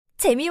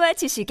재미와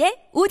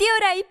지식의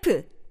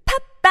오디오라이프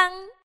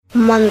팝빵.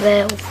 엄만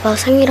왜 오빠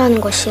생일하는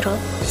거 싫어?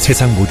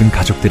 세상 모든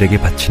가족들에게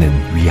바치는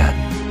위안.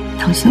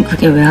 당신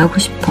그게 왜 하고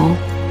싶어?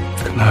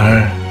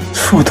 그날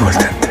수호도 올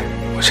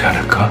텐데 오지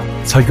않을까?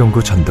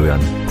 설경구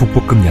전도연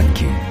국보급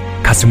연기.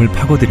 가슴을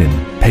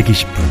파고드는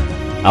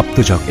 120분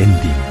압도적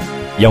엔딩.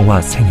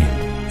 영화 생일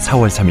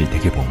 4월 3일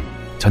대개봉.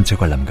 전체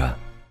관람가.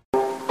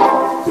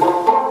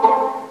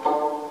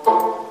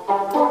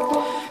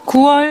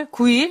 9월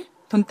 9일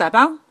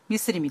돈다방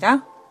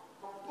미쓰리입니다.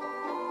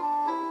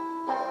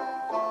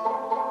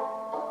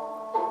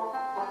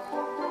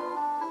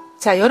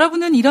 자,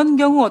 여러분은 이런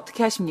경우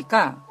어떻게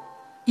하십니까?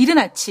 이른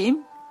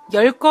아침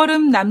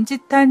 10걸음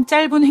남짓한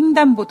짧은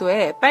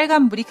횡단보도에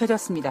빨간불이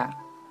켜졌습니다.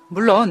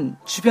 물론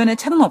주변에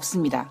차는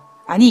없습니다.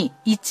 아니,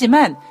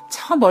 있지만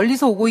저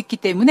멀리서 오고 있기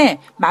때문에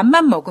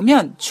맘만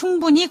먹으면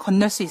충분히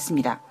건널 수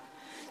있습니다.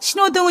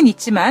 신호등은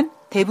있지만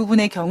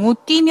대부분의 경우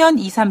뛰면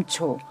 2,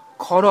 3초,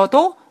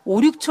 걸어도 5,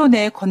 6초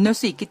내에 건널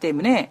수 있기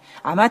때문에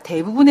아마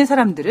대부분의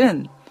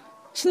사람들은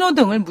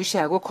신호등을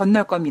무시하고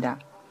건널 겁니다.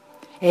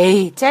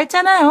 에이,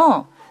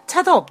 짧잖아요.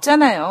 차도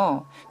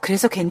없잖아요.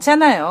 그래서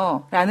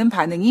괜찮아요. 라는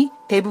반응이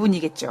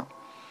대부분이겠죠.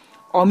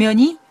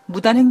 엄연히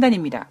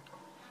무단횡단입니다.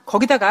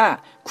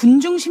 거기다가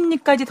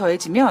군중심리까지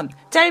더해지면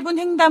짧은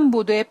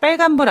횡단보도의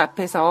빨간불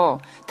앞에서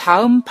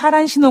다음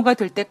파란 신호가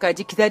될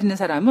때까지 기다리는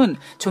사람은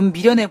좀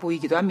미련해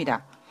보이기도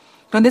합니다.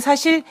 그런데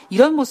사실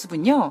이런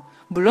모습은요,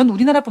 물론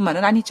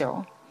우리나라뿐만은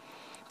아니죠.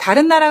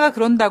 다른 나라가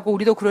그런다고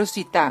우리도 그럴 수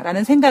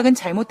있다라는 생각은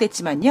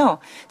잘못됐지만요.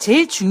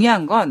 제일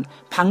중요한 건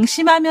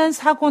방심하면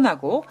사고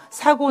나고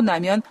사고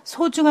나면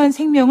소중한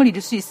생명을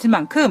잃을 수 있을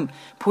만큼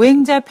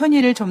보행자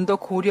편의를 좀 더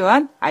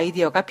고려한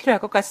아이디어가 필요할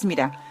것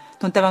같습니다.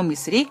 돈다방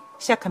미쓰리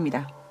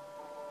시작합니다.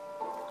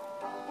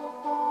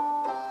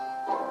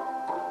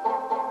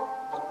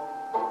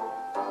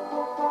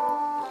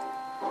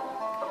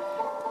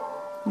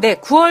 네,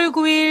 9월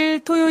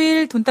 9일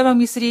토요일 돈다방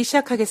미쓰리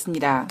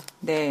시작하겠습니다.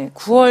 네,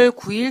 9월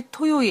 9일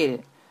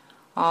토요일.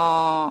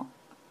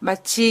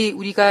 마치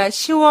우리가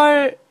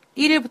 10월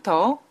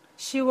 1일부터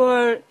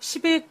 10월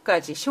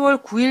 10일까지,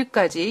 10월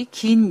 9일까지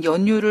긴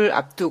연휴를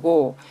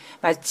앞두고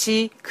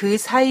마치 그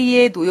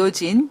사이에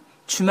놓여진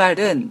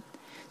주말은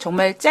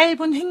정말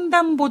짧은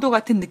횡단보도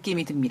같은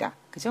느낌이 듭니다.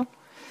 그죠?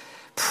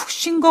 푹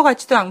쉰 것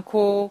같지도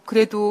않고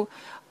그래도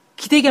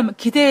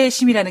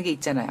기대심이라는 게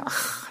있잖아요.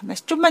 나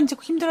좀만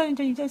힘들어.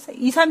 이제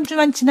 2,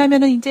 3주만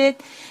지나면은 이제,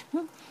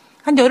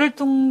 한 열흘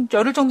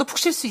정도 푹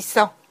쉴 수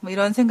있어. 뭐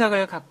이런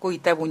생각을 갖고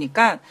있다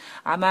보니까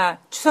아마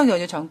추석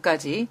연휴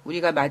전까지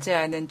우리가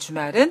맞이하는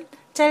주말은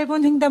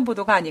짧은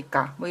횡단보도가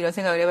아닐까. 뭐 이런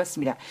생각을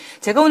해봤습니다.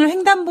 제가 오늘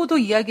횡단보도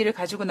이야기를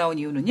가지고 나온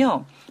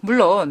이유는요.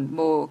 물론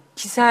뭐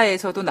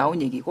기사에서도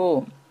나온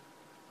얘기고,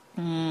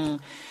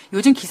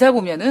 요즘 기사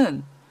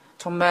보면은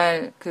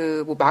정말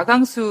뭐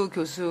마강수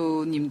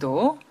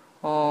교수님도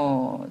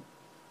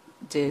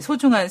이제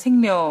소중한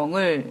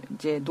생명을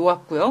이제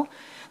놓았고요.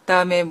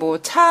 그다음에 뭐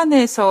차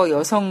안에서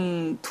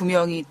여성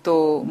 2명이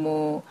또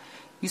뭐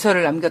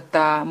유서를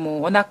남겼다. 뭐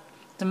워낙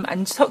좀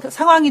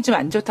상황이 좀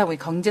안 좋다 보니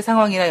경제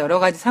상황이나 여러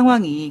가지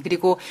상황이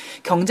그리고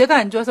경제가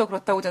안 좋아서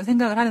그렇다고 저는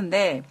생각을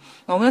하는데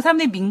너무나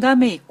사람들이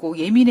민감해 있고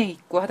예민해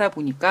있고 하다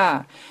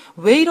보니까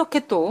왜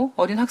이렇게 또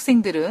어린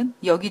학생들은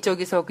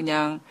여기저기서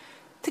그냥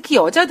특히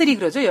여자들이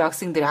그러죠.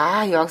 여학생들.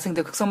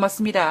 여학생들 극성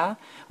맞습니다.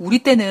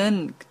 우리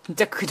때는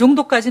진짜 그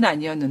정도까지는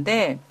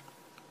아니었는데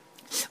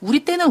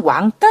우리 때는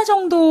왕따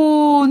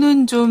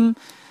정도는 좀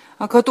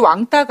그것도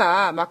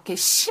왕따가 막 이렇게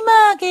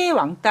심하게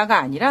왕따가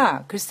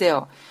아니라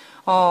글쎄요.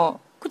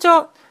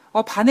 그저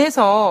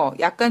반에서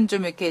약간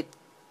좀 이렇게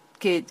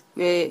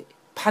왜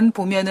반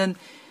보면은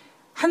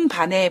한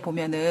반에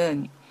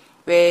보면은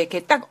왜 이렇게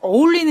딱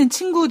어울리는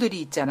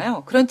친구들이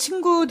있잖아요. 그런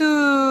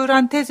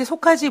친구들한테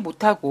속하지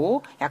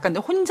못하고 약간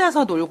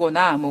혼자서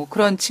놀거나 뭐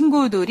그런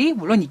친구들이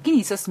물론 있긴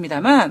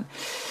있었습니다만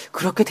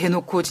그렇게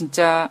대놓고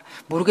진짜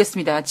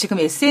모르겠습니다. 지금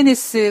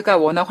SNS가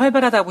워낙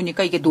활발하다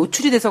보니까 이게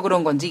노출이 돼서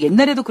그런 건지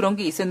옛날에도 그런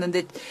게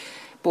있었는데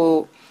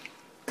뭐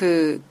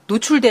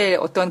노출될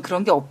어떤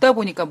그런 게 없다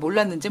보니까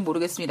몰랐는지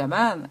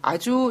모르겠습니다만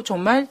아주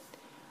정말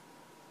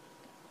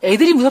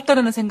애들이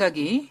무섭다라는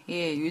생각이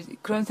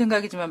그런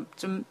생각이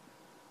좀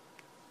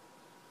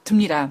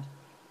듭니다.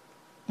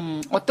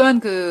 어떠한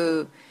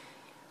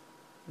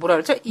뭐라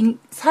그러죠?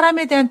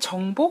 사람에 대한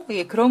정보?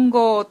 그런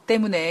것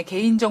때문에,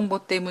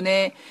 개인정보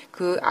때문에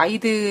그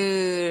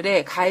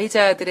아이들의,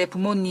 가해자들의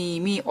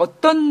부모님이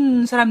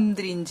어떤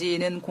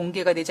사람들인지는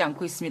공개가 되지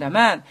않고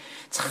있습니다만,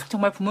 참,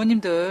 정말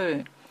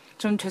부모님들,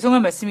 좀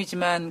죄송한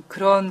말씀이지만,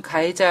 그런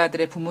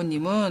가해자들의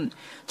부모님은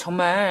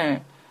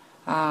정말,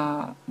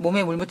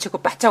 몸에 물 묻히고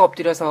바짝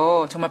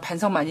엎드려서 정말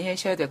반성 많이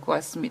하셔야 될 것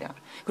같습니다.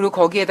 그리고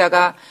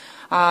거기에다가,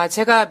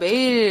 제가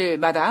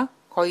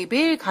거의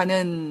매일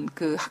가는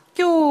그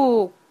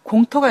학교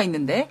공터가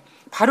있는데,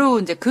 바로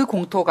이제 그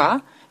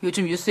공터가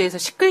요즘 뉴스에서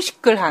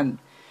시끌시끌한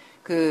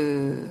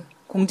그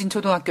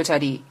공진초등학교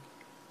자리,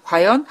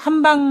 과연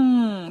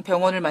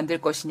한방병원을 만들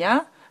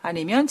것이냐,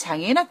 아니면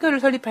장애인 학교를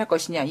설립할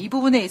것이냐, 이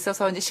부분에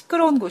있어서 이제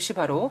시끄러운 곳이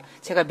바로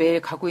제가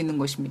매일 가고 있는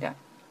곳입니다.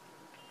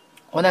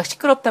 워낙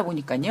시끄럽다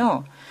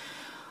보니까요.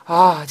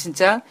 아,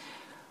 진짜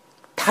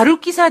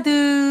다룰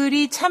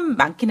기사들이 참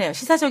많긴 해요.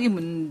 시사적인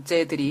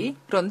문제들이.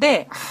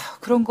 그런데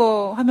그런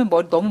거 하면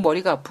너무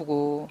머리가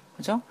아프고,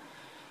 그죠?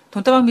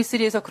 돈다방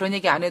미쓰리에서 그런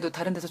얘기 안 해도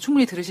다른 데서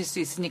충분히 들으실 수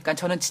있으니까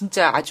저는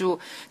진짜 아주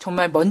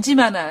정말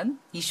먼지만한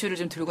이슈를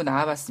좀 들고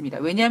나와봤습니다.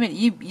 왜냐하면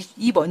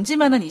이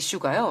먼지만한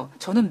이슈가요.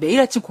 저는 매일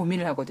아침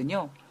고민을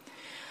하거든요.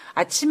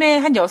 아침에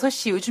한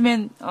 6시,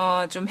 요즘엔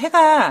좀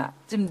해가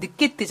좀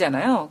늦게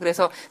뜨잖아요.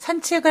 그래서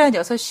산책을 한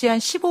 6시 한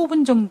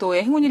 15분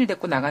정도에 행운이를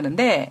데리고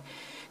나가는데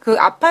그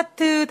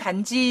아파트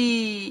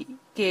단지를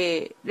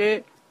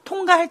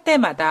통과할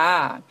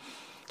때마다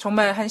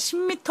정말 한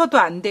 10m도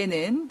안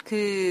되는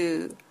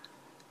그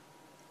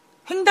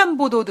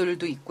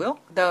횡단보도들도 있고요.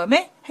 그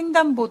다음에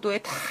횡단보도에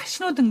다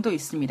신호등도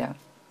있습니다.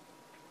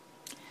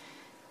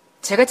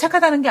 제가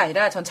착하다는 게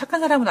아니라 전 착한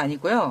사람은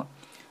아니고요.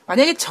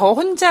 만약에 저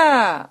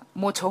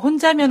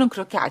혼자면은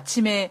그렇게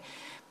아침에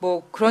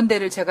뭐 그런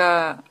데를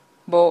제가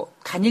뭐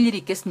다닐 일이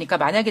있겠습니까?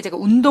 만약에 제가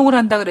운동을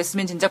한다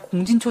그랬으면 진짜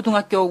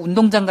공진초등학교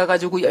운동장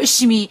가가지고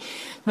열심히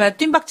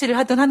뜀박질을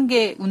하는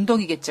게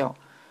운동이겠죠.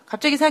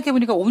 갑자기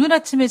생각해보니까 오늘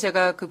아침에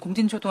제가 그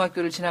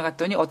공진초등학교를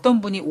지나갔더니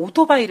어떤 분이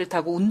오토바이를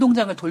타고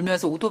운동장을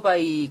돌면서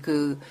오토바이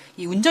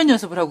이 운전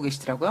연습을 하고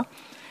계시더라고요.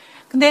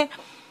 근데,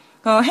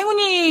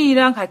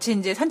 행운이랑 같이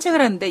이제 산책을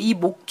하는데 이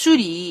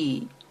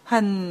목줄이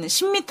한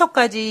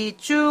 10m까지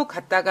쭉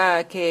갔다가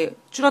이렇게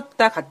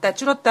줄었다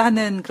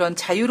하는 그런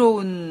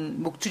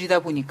자유로운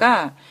목줄이다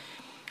보니까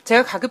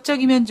제가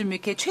가급적이면 좀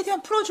이렇게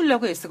최대한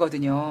풀어주려고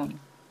애쓰거든요.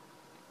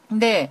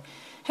 근데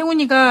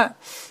행운이가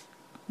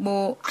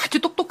뭐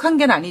아주 똑똑한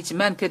게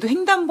아니지만 그래도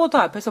횡단보도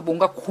앞에서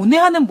뭔가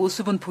고뇌하는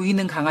모습은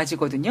보이는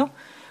강아지거든요.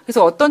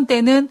 그래서 어떤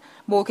때는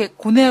뭐 이렇게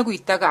고뇌하고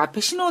있다가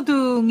앞에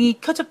신호등이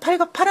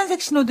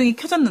파란색 신호등이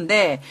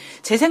켜졌는데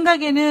제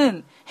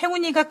생각에는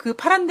행운이가 그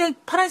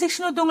파란색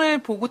신호등을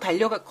보고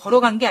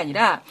걸어간 게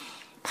아니라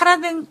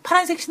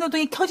파란색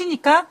신호등이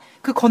켜지니까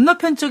그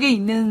건너편 쪽에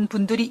있는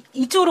분들이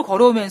이쪽으로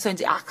걸어오면서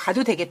이제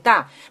가도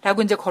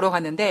되겠다라고 이제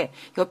걸어갔는데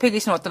옆에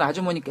계신 어떤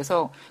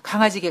아주머니께서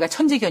강아지 개가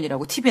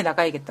천재견이라고 TV에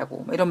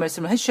나가야겠다고 이런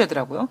말씀을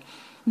해주시더라고요.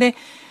 근데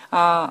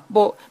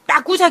뭐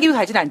빠꾸자기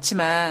가진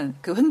않지만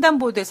그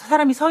횡단보도에서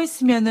사람이 서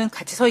있으면은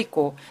같이 서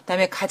있고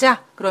그다음에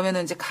가자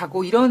그러면은 이제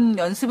가고 이런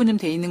연습은 좀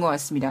돼 있는 것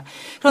같습니다.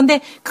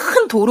 그런데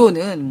큰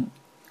도로는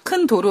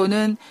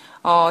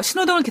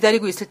신호등을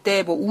기다리고 있을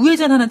때 뭐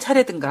우회전하는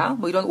차례든가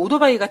뭐 이런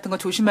오토바이 같은 거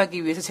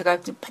조심하기 위해서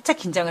제가 좀 바짝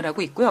긴장을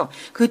하고 있고요.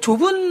 그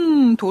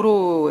좁은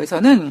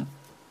도로에서는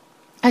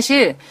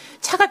사실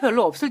차가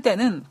별로 없을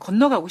때는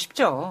건너가고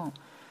싶죠.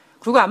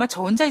 그리고 아마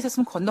저 혼자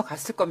있었으면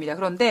건너갔을 겁니다.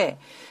 그런데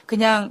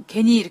그냥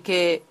괜히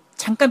이렇게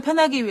잠깐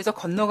편하기 위해서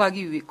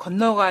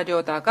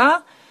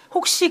건너가려다가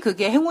혹시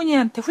그게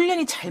행운이한테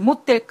훈련이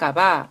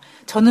잘못될까봐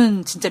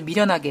저는 진짜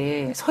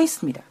미련하게 서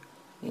있습니다.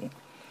 예.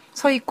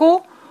 서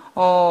있고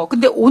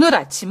근데 오늘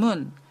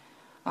아침은,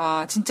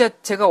 진짜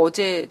제가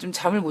어제 좀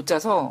잠을 못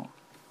자서,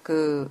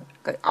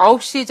 그러니까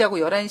 9시에 자고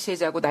 11시에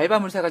자고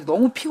날밤을 새가지고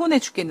너무 피곤해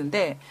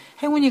죽겠는데,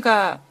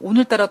 행운이가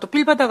오늘따라 또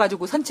삘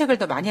받아가지고 산책을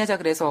더 많이 하자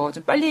그래서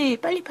좀 빨리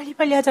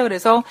하자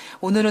그래서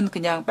오늘은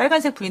그냥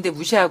빨간색 불인데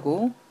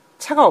무시하고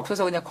차가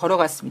없어서 그냥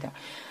걸어갔습니다.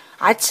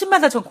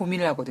 아침마다 전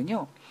고민을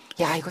하거든요.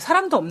 야, 이거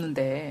사람도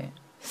없는데,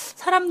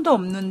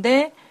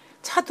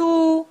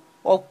 차도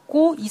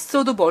없고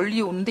있어도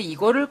멀리 오는데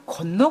이거를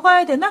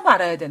건너가야 되나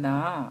말아야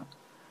되나.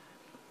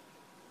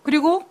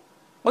 그리고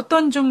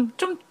어떤 좀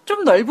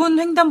넓은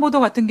횡단보도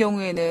같은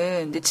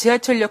경우에는 이제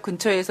지하철역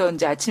근처에서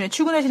이제 아침에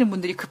출근하시는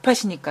분들이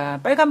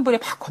급하시니까 빨간불에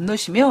막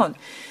건너시면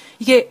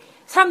이게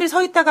사람들이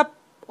서 있다가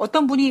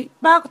어떤 분이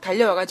막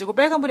달려와가지고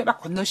빨간불에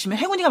막 건너시면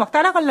행운이가 막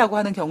따라가려고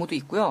하는 경우도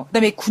있고요.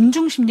 그다음에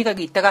군중 심리가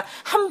있다가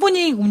한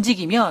분이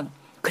움직이면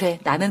그래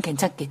나는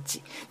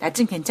괜찮겠지.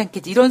 나쯤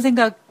괜찮겠지. 이런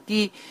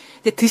생각이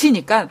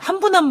드시니까 한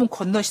분 한 분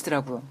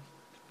건너시더라고요.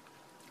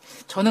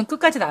 저는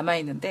끝까지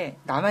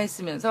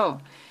남아있으면서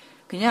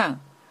그냥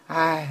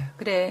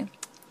그래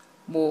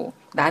뭐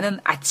나는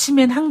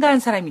아침엔 한가한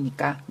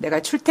사람이니까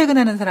내가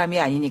출퇴근하는 사람이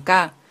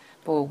아니니까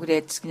뭐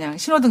그래 그냥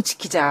신호등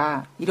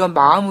지키자 이런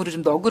마음으로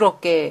좀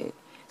너그럽게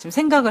좀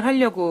생각을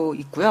하려고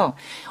있고요.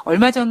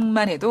 얼마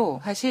전만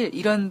해도 사실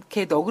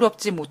이렇게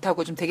너그럽지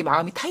못하고 좀 되게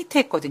마음이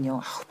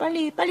타이트했거든요.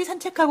 빨리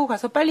산책하고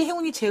가서 빨리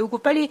행운이 재우고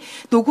빨리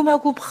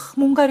녹음하고 막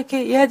뭔가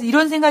이렇게 해야지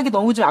이런 생각이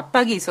너무 좀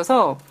압박이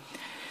있어서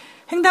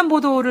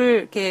횡단보도를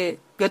이렇게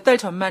몇 달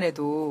전만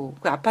해도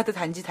그 아파트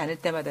단지 다닐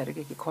때마다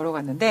이렇게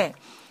걸어갔는데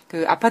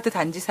그 아파트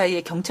단지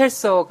사이에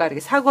경찰서가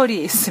이렇게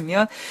사거리에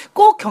있으면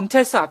꼭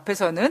경찰서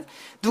앞에서는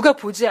누가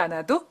보지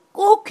않아도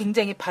꼭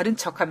굉장히 바른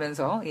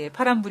척하면서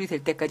파란불이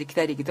될 때까지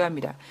기다리기도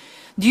합니다.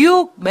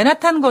 뉴욕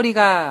맨하탄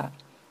거리가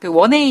그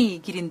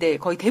원웨이 길인데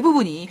거의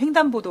대부분이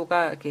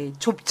횡단보도가 이렇게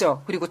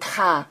좁죠. 그리고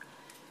다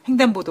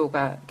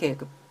횡단보도가 이렇게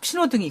그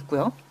신호등이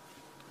있고요.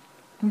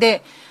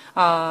 근데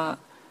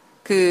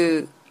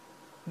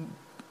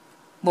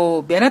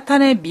뭐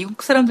맨하탄에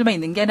미국 사람들만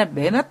있는 게 아니라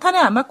맨하탄에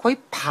아마 거의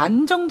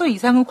반 정도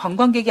이상은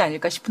관광객이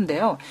아닐까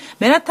싶은데요.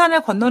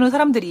 맨하탄을 건너는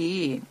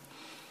사람들이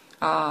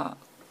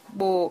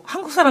뭐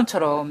한국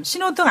사람처럼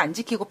신호등 안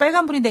지키고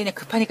빨간불인데 그냥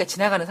급하니까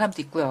지나가는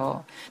사람도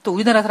있고요. 또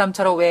우리나라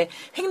사람처럼 왜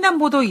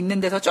횡단보도 있는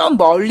데서 좀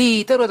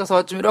멀리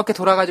떨어져서 좀 이렇게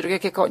돌아가지고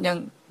이렇게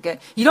그냥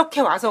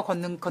이렇게 와서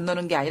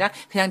건너는 게 아니라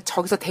그냥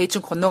저기서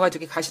대충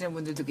건너가지고 가시는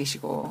분들도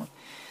계시고.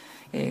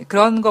 예,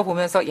 그런 거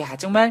보면서 야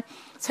정말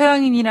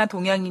서양인이나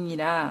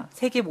동양인이나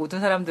세계 모든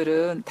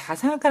사람들은 다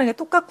생각하는 게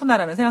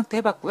똑같구나라는 생각도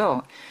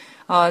해봤고요.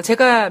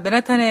 제가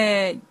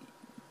맨하탄에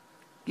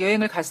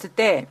여행을 갔을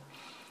때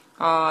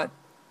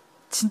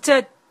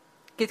진짜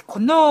이렇게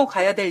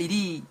건너가야 될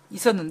일이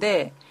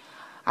있었는데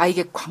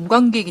이게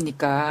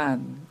관광객이니까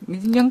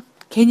그냥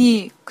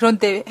괜히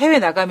그런데 해외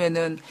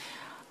나가면은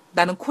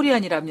나는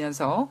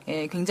코리안이라면서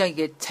굉장히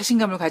이게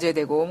자신감을 가져야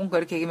되고 뭔가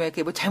이렇게 얘기하면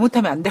이렇게 뭐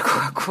잘못하면 안 될 것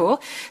같고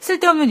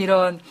쓸데없는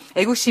이런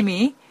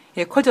애국심이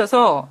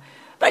커져서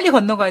빨리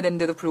건너가야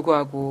되는데도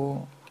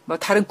불구하고 뭐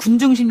다른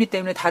군중 심리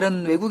때문에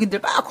다른 외국인들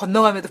막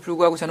건너감에도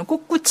불구하고 저는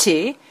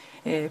꿋꿋이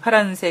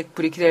파란색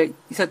불이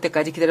있을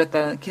때까지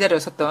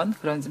기다렸었던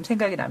그런 좀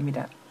생각이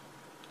납니다.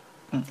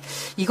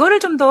 이거를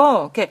좀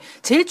더, 이렇게,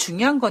 제일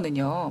중요한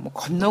거는요, 뭐,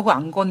 건너고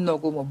안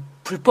건너고, 뭐,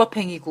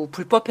 불법행위고,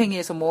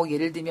 불법행위에서 뭐,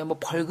 예를 들면 뭐,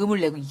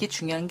 벌금을 내고 이게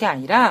중요한 게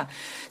아니라,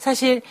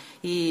 사실,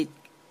 이,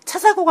 차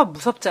사고가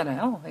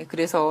무섭잖아요.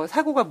 그래서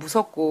사고가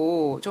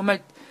무섭고,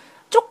 정말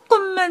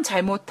조금만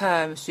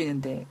잘못할 수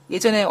있는데,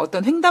 예전에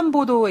어떤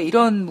횡단보도에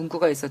이런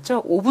문구가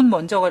있었죠. 5분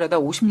먼저 가려다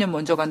 50년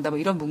먼저 간다, 뭐,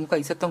 이런 문구가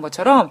있었던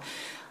것처럼,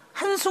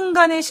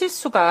 한순간의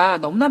실수가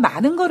너무나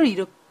많은 거를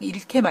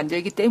잃게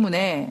만들기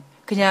때문에,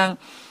 그냥,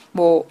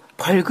 뭐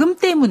벌금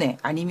때문에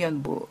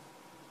아니면 뭐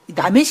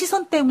남의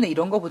시선 때문에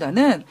이런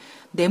거보다는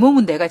내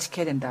몸은 내가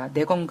지켜야 된다.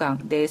 내 건강,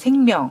 내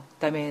생명,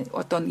 그다음에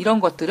어떤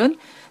이런 것들은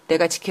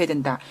내가 지켜야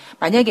된다.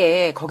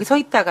 만약에 거기 서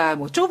있다가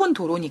뭐 좁은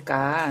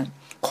도로니까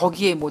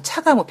거기에 뭐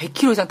차가 뭐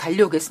 100km 이상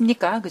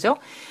달려오겠습니까? 그죠?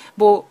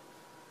 뭐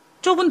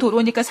좁은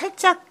도로니까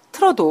살짝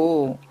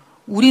틀어도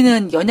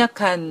우리는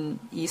연약한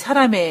이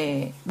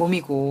사람의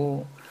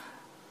몸이고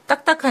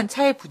딱딱한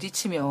차에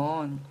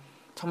부딪히면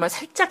정말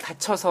살짝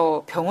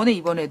다쳐서 병원에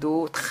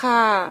입원해도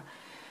다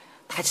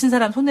다친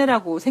사람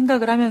손해라고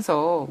생각을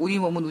하면서 우리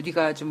몸은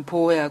우리가 좀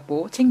보호해야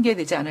하고 챙겨야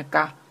되지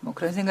않을까 뭐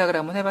그런 생각을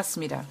한번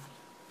해봤습니다.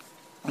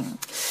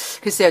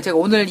 글쎄요, 제가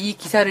오늘 이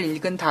기사를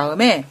읽은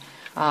다음에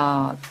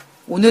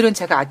오늘은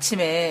제가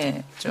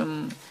아침에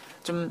좀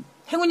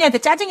행운이한테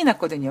짜증이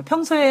났거든요.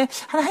 평소에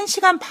한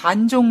 1시간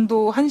반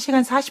정도,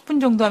 1시간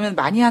 40분 정도 하면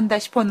많이 한다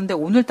싶었는데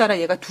오늘따라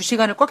얘가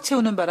 2시간을 꽉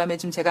채우는 바람에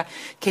좀 제가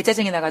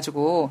개짜증이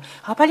나가지고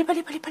빨리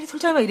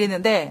솔직히 막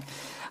이랬는데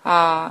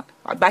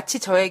마치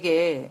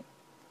저에게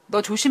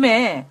너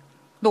조심해.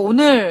 너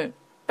오늘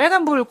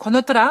빨간불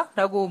건넜더라?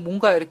 라고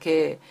뭔가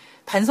이렇게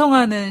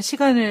반성하는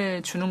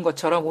시간을 주는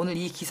것처럼 오늘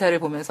이 기사를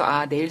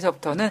보면서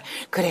내일서부터는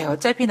그래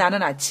어차피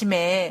나는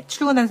아침에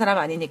출근한 사람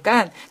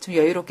아니니까 좀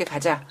여유롭게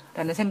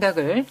가자라는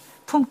생각을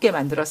품게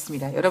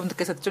만들었습니다.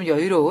 여러분들께서도 좀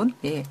여유로운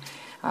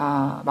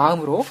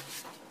마음으로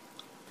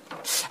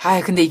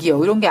근데 이게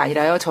여유로운 게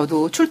아니라요.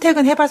 저도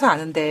출퇴근 해봐서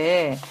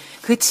아는데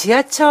그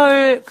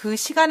지하철 그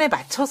시간에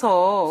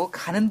맞춰서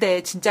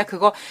가는데 진짜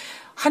그거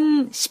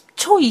한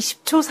 10초,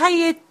 20초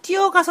사이에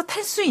뛰어가서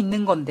탈 수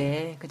있는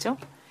건데 그죠?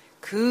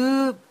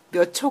 그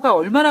몇 초가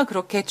얼마나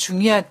그렇게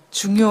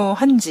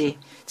중요한지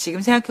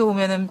지금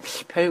생각해보면은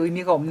별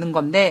의미가 없는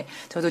건데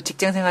저도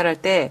직장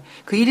생활할 때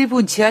그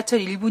 1분,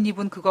 지하철 1분,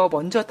 2분 그거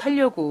먼저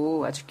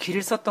타려고 아주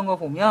기를 썼던 거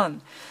보면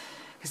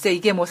글쎄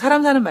이게 뭐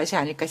사람 사는 맛이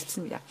아닐까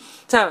싶습니다.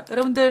 자,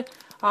 여러분들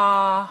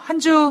한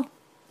주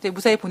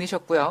무사히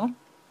보내셨고요.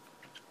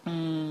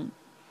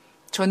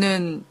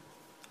 저는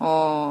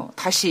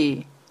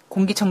다시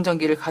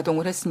공기청정기를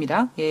가동을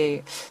했습니다.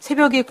 예,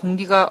 새벽에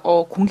공기가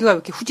왜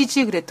이렇게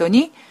후지지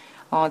그랬더니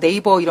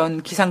네이버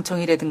이런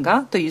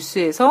기상청이라든가 또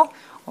뉴스에서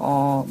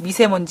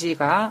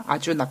미세먼지가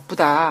아주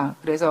나쁘다.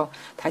 그래서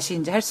다시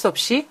이제 할 수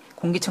없이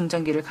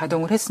공기청정기를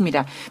가동을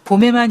했습니다.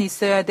 봄에만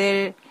있어야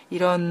될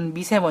이런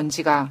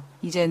미세먼지가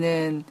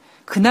이제는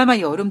그나마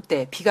여름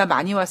때 비가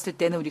많이 왔을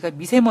때는 우리가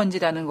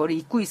미세먼지라는 걸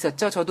잊고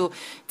있었죠. 저도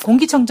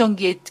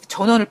공기청정기에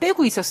전원을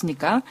빼고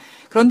있었으니까.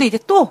 그런데 이제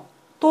또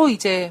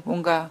이제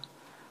뭔가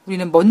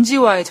우리는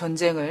먼지와의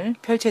전쟁을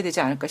펼쳐야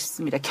되지 않을까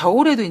싶습니다.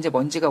 겨울에도 이제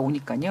먼지가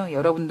오니까요.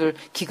 여러분들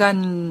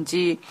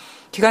기관지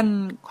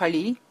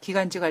관리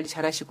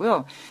잘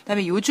하시고요.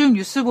 그다음에 요즘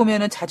뉴스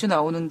보면은 자주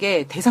나오는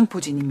게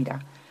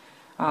대상포진입니다.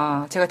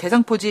 제가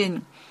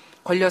대상포진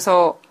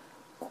걸려서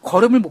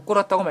걸음을 못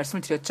걸었다고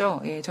말씀을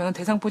드렸죠. 예, 저는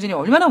대상포진이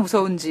얼마나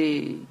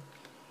무서운지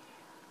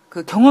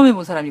그 경험해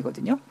본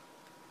사람이거든요.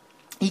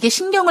 이게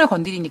신경을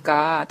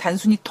건드리니까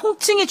단순히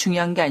통증이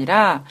중요한 게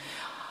아니라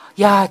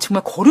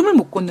정말 걸음을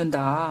못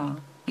걷는다.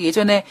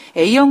 예전에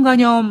A형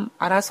간염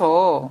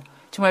알아서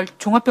정말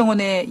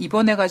종합병원에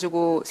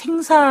입원해가지고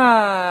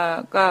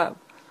생사가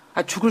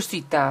죽을 수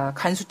있다.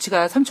 간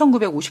수치가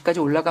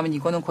 3,950까지 올라가면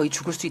이거는 거의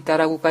죽을 수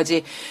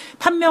있다라고까지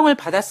판명을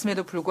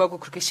받았음에도 불구하고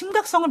그렇게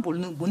심각성을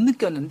못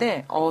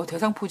느꼈는데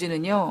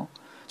대상포진은요.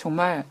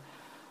 정말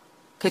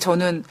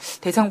저는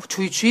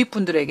주위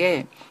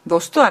분들에게 너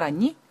수도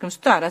알았니? 그럼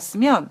수도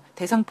알았으면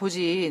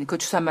대상포진 그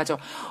주사 맞아.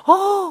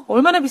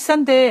 얼마나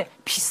비싼데?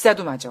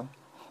 비싸도 맞아.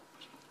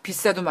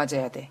 비싸도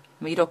맞아야 돼.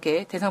 뭐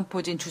이렇게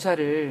대상포진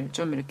주사를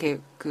좀 이렇게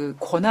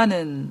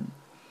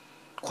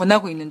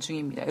권하고 있는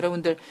중입니다.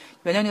 여러분들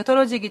면역력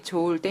떨어지기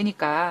좋을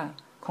때니까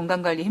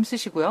건강관리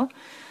힘쓰시고요.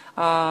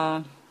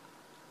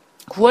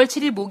 9월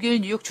 7일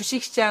목요일 뉴욕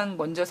주식시장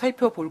먼저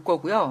살펴볼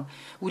거고요.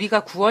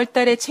 우리가 9월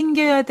달에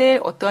챙겨야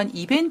될 어떠한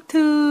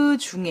이벤트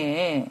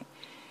중에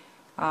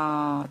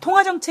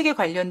통화정책에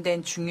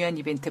관련된 중요한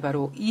이벤트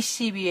바로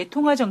ECB의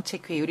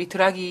통화정책회의 우리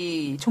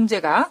드라기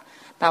총재가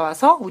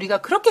나와서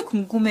우리가 그렇게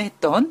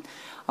궁금해했던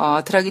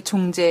드라기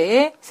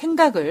총재의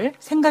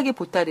생각의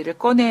보따리를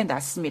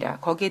꺼내놨습니다.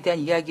 거기에 대한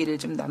이야기를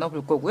좀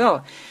나눠볼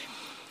거고요.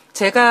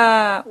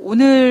 제가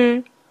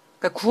오늘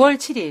그러니까 9월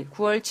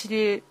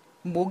 7일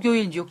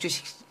목요일 뉴욕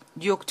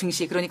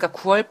증시 그러니까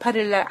 9월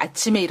 8일 날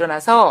아침에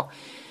일어나서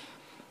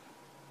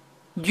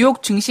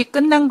뉴욕 증시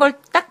끝난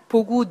걸 딱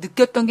보고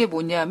느꼈던 게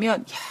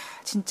뭐냐면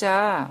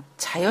진짜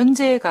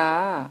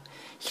자연재해가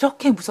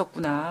이렇게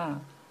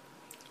무섭구나.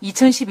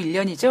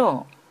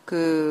 2011년이죠.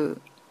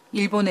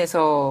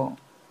 일본에서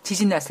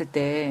지진 났을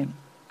때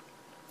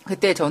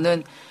그때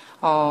저는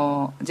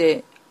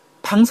이제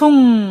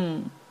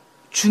방송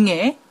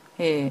중에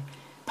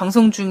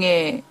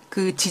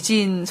그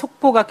지진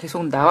속보가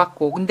계속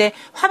나왔고, 근데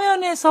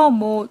화면에서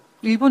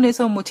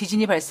일본에서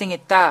지진이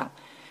발생했다.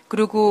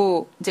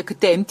 그리고 이제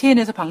그때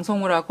MTN에서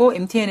방송을 하고,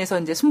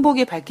 MTN에서 이제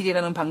순복의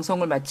발길이라는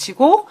방송을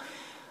마치고,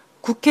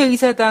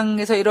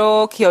 국회의사당에서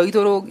이렇게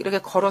여의도로 이렇게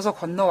걸어서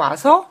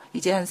건너와서,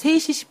 이제 한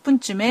 3시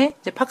 10분쯤에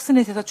이제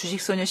팍스넷에서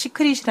주식소년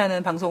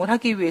시크릿이라는 방송을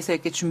하기 위해서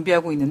이렇게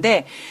준비하고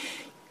있는데,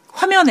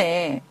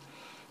 화면에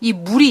이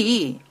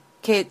물이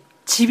이렇게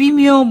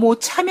집이며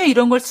차며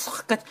이런 걸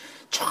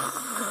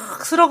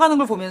쫙 쓸어가는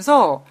걸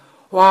보면서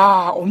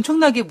와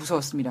엄청나게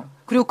무서웠습니다.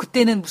 그리고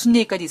그때는 무슨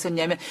얘기까지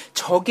있었냐면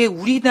저게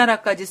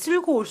우리나라까지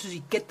쓸고 올 수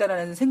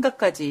있겠다라는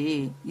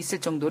생각까지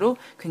있을 정도로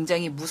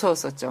굉장히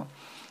무서웠었죠.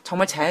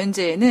 정말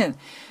자연재해는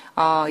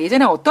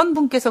예전에 어떤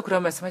분께서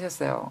그런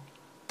말씀하셨어요.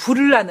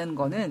 불을 나는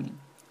거는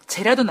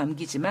재라도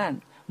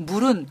남기지만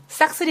물은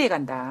싹쓸이해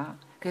간다.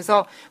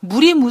 그래서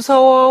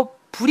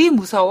불이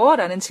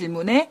무서워라는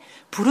질문에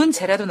불은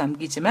재라도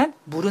남기지만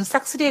물은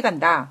싹쓸이해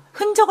간다.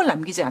 흔적을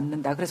남기지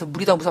않는다. 그래서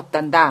물이 더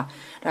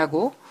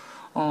무섭단다라고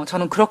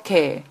저는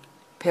그렇게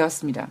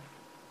배웠습니다.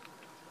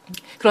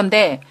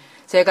 그런데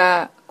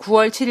제가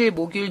 9월 7일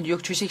목요일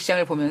뉴욕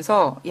주식시장을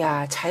보면서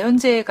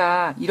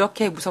자연재해가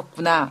이렇게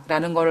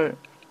무섭구나라는 걸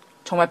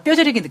정말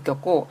뼈저리게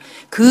느꼈고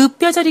그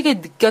뼈저리게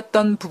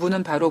느꼈던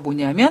부분은 바로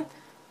뭐냐면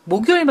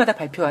목요일마다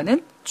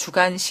발표하는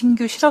주간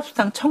신규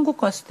실업수당 청구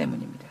건수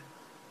때문입니다.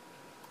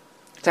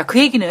 자, 그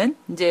얘기는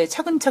이제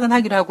차근차근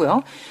하기로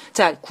하고요.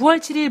 자, 9월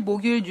 7일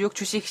목요일 뉴욕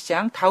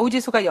주식시장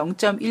다우지수가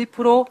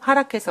 0.1%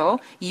 하락해서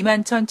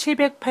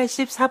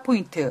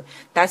 21,784포인트,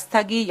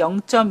 나스닥이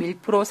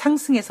 0.1%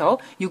 상승해서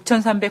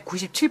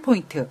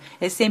 6,397포인트,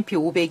 S&P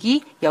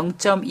 500이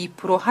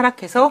 0.2%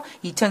 하락해서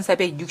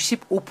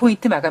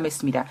 2,465포인트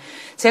마감했습니다.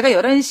 제가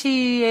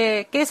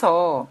 11시에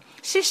깨서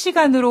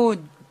실시간으로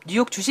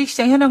뉴욕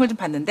주식시장 현황을 좀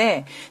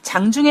봤는데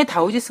장중에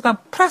다우지수가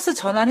플러스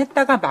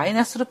전환했다가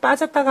마이너스로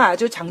빠졌다가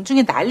아주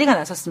장중에 난리가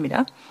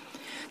났었습니다.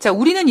 자,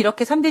 우리는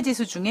이렇게 3대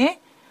지수 중에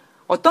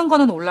어떤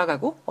거는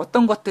올라가고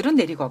어떤 것들은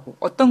내려가고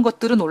어떤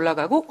것들은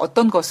올라가고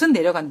어떤 것은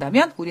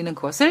내려간다면 우리는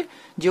그것을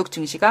뉴욕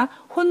증시가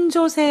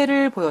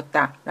혼조세를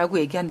보였다라고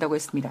얘기한다고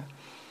했습니다.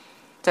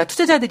 자,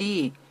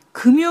 투자자들이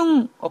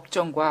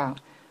금융업종과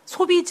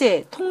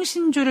소비재,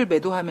 통신주를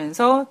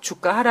매도하면서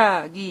주가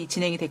하락이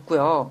진행이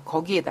됐고요.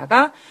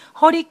 거기에다가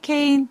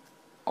허리케인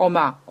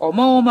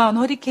어마어마한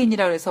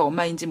허리케인이라고 해서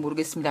어마인지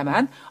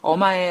모르겠습니다만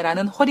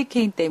어마에라는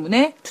허리케인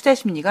때문에 투자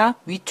심리가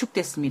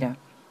위축됐습니다.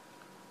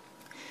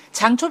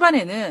 장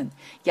초반에는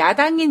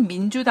야당인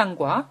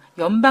민주당과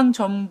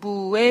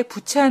연방정부의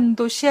부채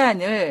한도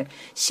시한을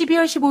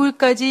 12월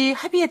 15일까지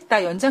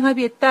연장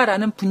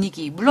합의했다라는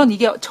분위기, 물론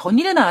이게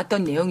전일에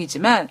나왔던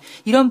내용이지만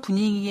이런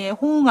분위기에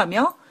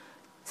호응하며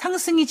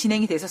상승이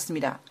진행이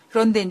됐었습니다.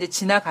 그런데 이제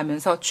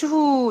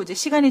추후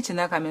시간이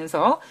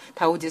지나가면서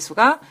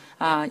다우지수가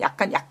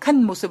약간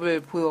약한 모습을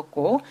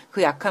보였고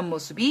그 약한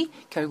모습이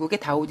결국에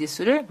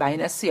다우지수를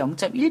마이너스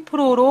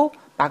 0.1%로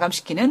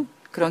마감시키는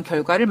그런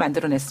결과를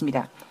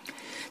만들어냈습니다.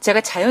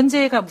 제가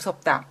자연재해가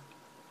무섭다.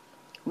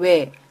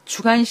 왜?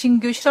 주간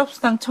신규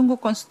실업수당 청구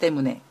건수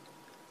때문에.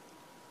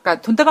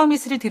 그러니까 돈다방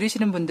미스를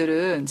들으시는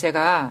분들은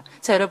자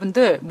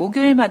여러분들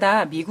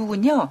목요일마다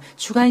미국은요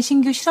주간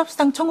신규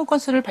실업수당 청구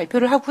건수를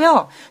발표를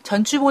하고요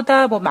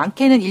전주보다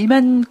많게는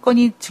 1만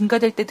건이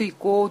증가될 때도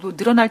있고 또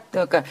늘어날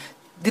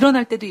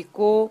때도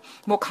있고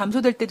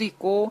감소될 때도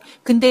있고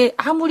근데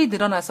아무리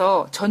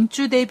늘어나서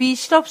전주 대비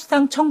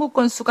실업수당 청구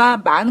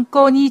건수가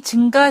 10,000건이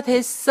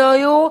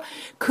증가됐어요.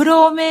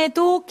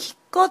 그럼에도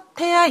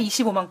기껏해야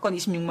 25만 건,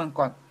 26만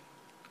건.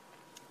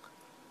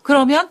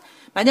 그러면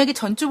만약에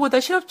전주보다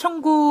실업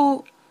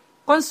청구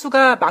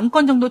건수가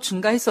 10,000건 정도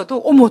증가했어도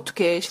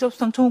어떡해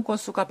실업수당 청구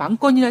건수가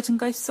 10,000건이나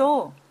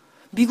증가했어.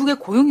 미국의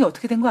고용이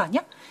어떻게 된 거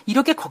아니야?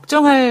 이렇게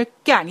걱정할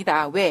게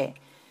아니다. 왜?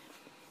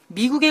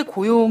 미국의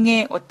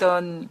고용의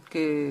어떤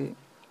그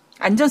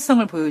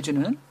안전성을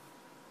보여주는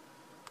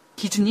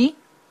기준이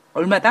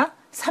얼마다?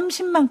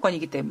 30만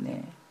건이기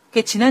때문에.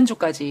 그게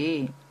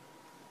지난주까지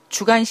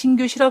주간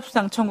신규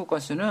실업수당 청구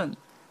건수는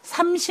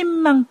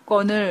 30만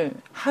건을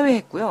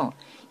하회했고요.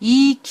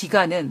 이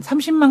기간은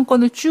 30만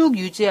건을 쭉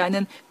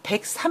유지하는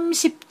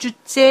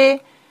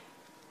 130주째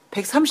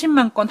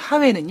 130만 건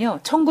하회는요.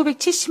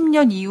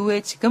 1970년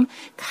이후에 지금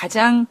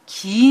가장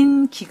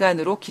긴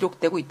기간으로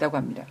기록되고 있다고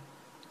합니다.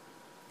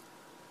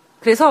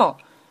 그래서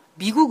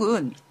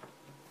미국은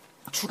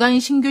주간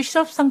신규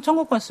실업수당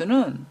청구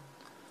건수는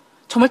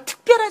정말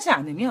특별하지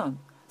않으면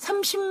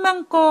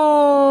 30만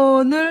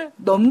건을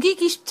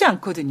넘기기 쉽지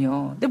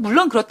않거든요. 근데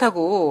물론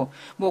그렇다고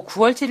뭐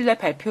 9월 7일 날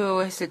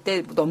발표했을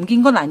때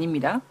넘긴 건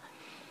아닙니다.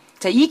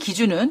 자, 이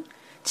기준은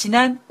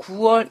지난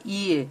 9월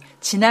 2일,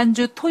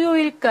 지난주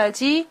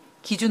토요일까지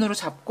기준으로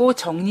잡고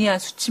정리한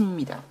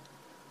수치입니다.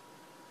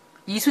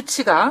 이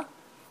수치가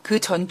그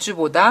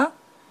전주보다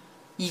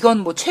이건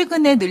뭐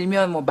최근에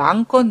늘면 뭐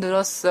 10,000건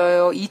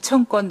늘었어요,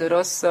 2,000건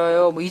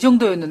늘었어요, 뭐 이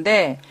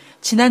정도였는데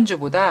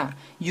지난주보다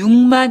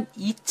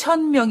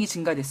 62,000명이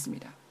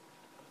증가됐습니다.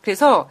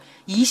 그래서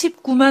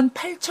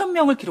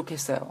 298,000명을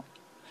기록했어요.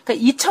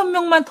 그러니까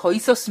 2,000명만 더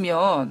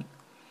있었으면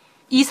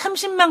이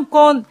 30만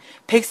건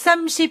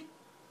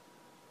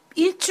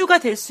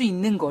 131주가 될 수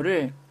있는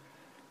거를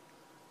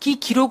이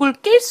기록을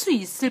깰 수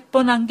있을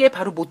뻔한 게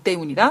바로 뭐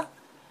때문이다?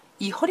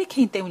 이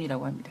허리케인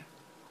때문이라고 합니다.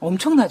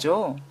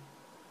 엄청나죠?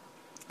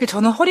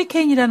 저는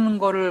허리케인이라는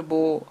거를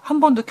뭐 한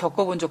번도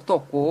겪어본 적도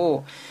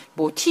없고,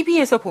 뭐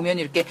TV에서 보면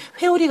이렇게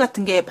회오리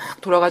같은 게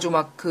막 돌아가지고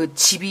막 그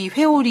집이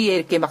회오리에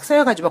이렇게 막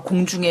쌓여가지고 막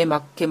공중에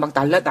막 이렇게 막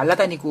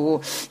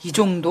날아다니고 이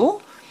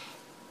정도?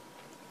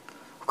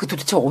 그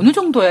도대체 어느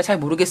정도야 잘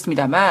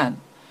모르겠습니다만,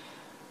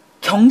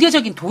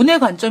 경제적인 돈의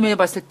관점에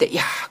봤을 때,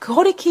 야, 그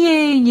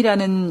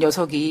허리케인이라는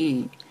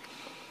녀석이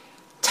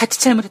자칫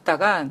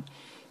잘못했다간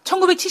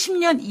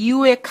 1970년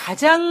이후에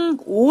가장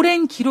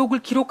오랜 기록을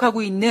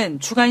기록하고 있는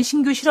주간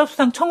신규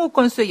실업수당 청구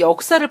건수의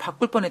역사를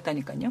바꿀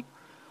뻔했다니까요.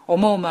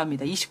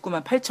 어마어마합니다.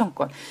 29만 8천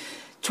건.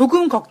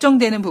 조금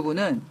걱정되는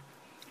부분은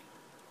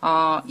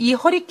이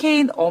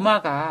허리케인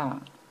어마가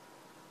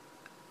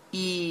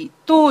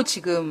또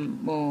지금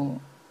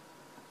뭐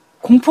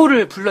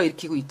공포를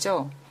불러일으키고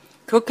있죠.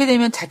 그렇게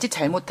되면 자칫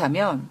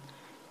잘못하면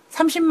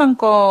 30만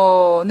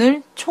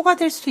건을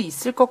초과될 수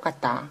있을 것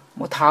같다.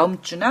 뭐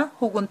다음 주나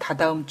혹은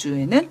다다음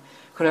주에는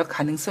그럴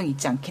가능성이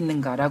있지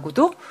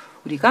않겠는가라고도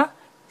우리가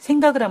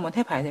생각을 한번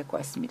해봐야 될 것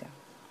같습니다.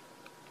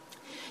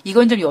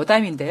 이건 좀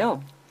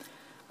여담인데요.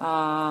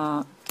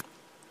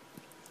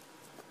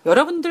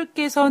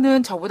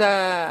 여러분들께서는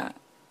저보다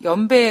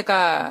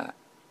연배가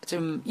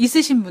좀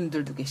있으신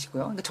분들도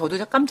계시고요. 그러니까 저도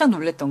깜짝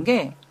놀랐던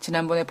게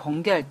지난번에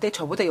번개할 때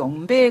저보다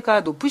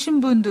연배가 높으신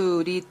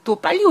분들이 또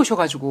빨리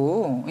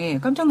오셔가지고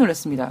깜짝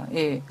놀랐습니다.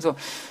 그래서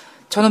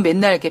저는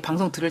맨날 이렇게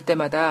방송 들을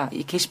때마다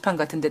이 게시판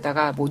같은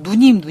데다가 뭐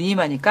누님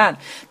하니까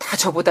다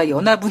저보다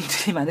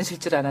연하분들이 많으실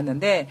줄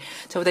알았는데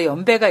저보다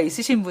연배가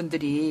있으신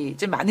분들이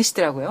좀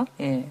많으시더라고요.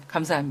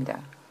 감사합니다.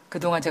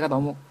 그동안 제가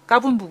너무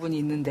까분 부분이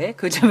있는데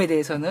그 점에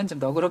대해서는 좀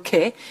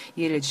너그럽게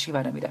이해를 해주시기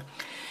바랍니다.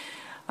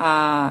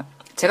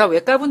 제가 왜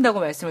까분다고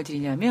말씀을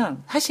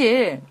드리냐면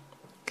사실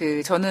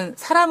저는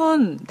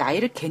사람은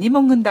나이를 괜히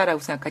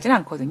먹는다라고 생각하지는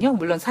않거든요.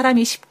 물론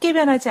사람이 쉽게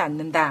변하지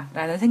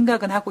않는다라는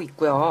생각은 하고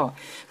있고요.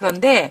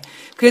 그런데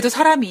그래도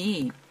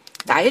사람이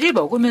나이를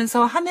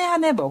먹으면서 한 해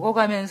한 해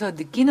먹어가면서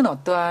느끼는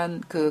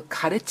어떠한 그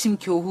가르침,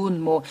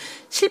 교훈, 뭐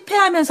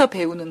실패하면서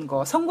배우는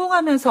거,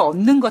 성공하면서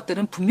얻는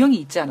것들은 분명히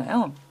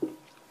있잖아요.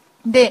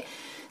 근데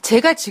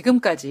제가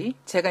지금까지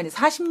제가 이제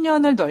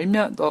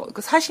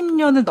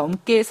 40년을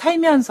넘게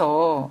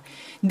살면서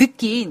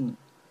느낀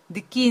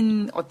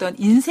어떤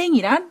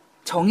인생이란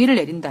정의를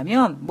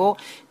내린다면 뭐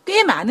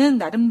꽤 많은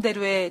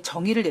나름대로의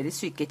정의를 내릴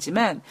수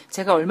있겠지만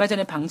제가 얼마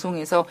전에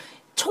방송에서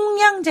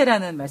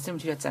총량제라는 말씀을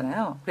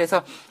드렸잖아요.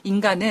 그래서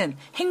인간은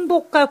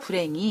행복과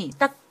불행이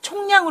딱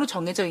총량으로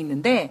정해져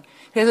있는데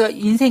그래서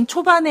인생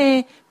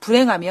초반에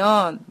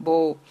불행하면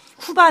뭐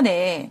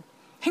후반에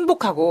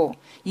행복하고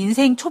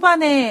인생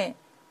초반에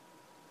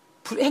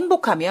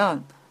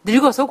행복하면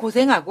늙어서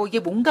고생하고 이게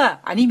뭔가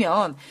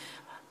아니면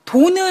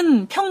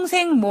돈은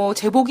평생 뭐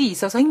제복이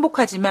있어서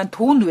행복하지만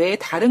돈 외에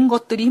다른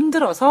것들이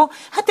힘들어서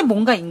하여튼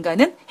뭔가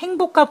인간은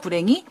행복과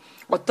불행이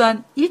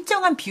어떠한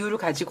일정한 비율을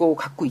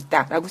갖고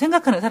있다라고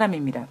생각하는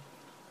사람입니다.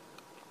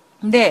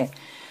 근데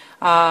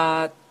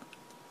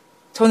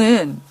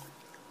저는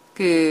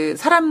그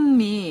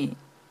사람이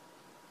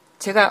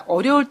제가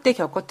어려울 때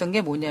겪었던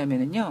게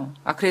뭐냐면은요.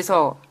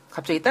 그래서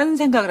갑자기 딴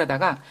생각을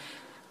하다가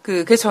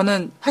그래서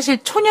저는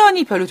사실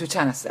초년이 별로 좋지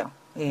않았어요.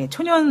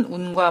 초년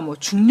운과 뭐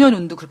중년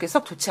운도 그렇게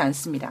썩 좋지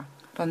않습니다.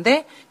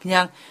 그런데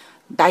그냥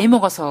나이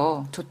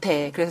먹어서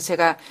좋대. 그래서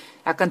제가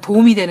약간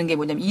도움이 되는 게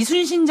뭐냐면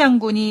이순신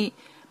장군이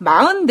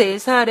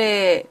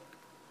 44살에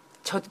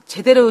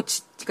제대로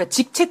그러니까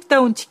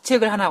직책다운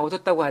직책을 하나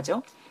얻었다고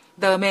하죠.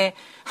 그다음에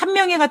한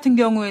명의 같은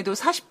경우에도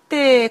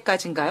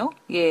 40대까지인가요?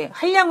 예,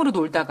 한량으로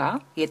놀다가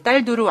예,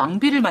 딸들을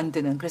왕비를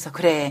만드는. 그래서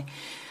그래.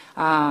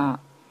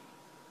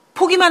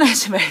 포기만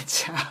하지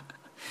말자.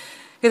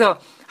 그래서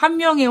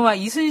한명회와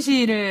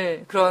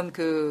이순신을 그런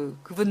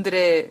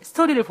그분들의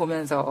스토리를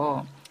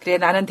보면서 그래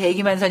나는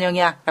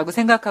대기만선형이야라고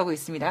생각하고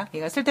있습니다.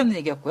 이건 쓸데없는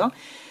얘기였고요.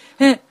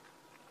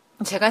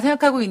 제가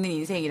생각하고 있는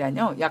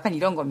인생이란요. 약간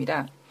이런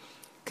겁니다.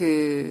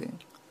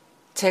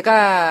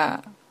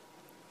 제가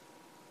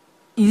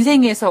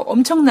인생에서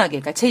엄청나게,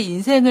 그러니까 제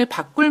인생을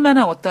바꿀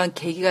만한 어떠한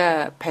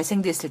계기가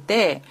발생됐을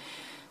때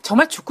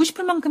정말 죽고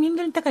싶을 만큼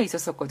힘들 때가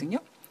있었었거든요.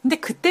 근데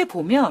그때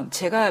보면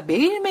제가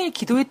매일매일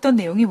기도했던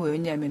내용이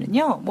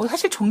뭐였냐면요. 뭐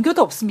사실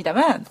종교도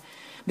없습니다만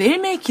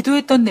매일매일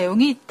기도했던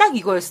내용이 딱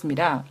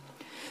이거였습니다.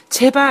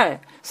 제발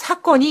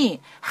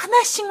사건이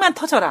하나씩만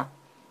터져라.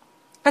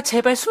 그러니까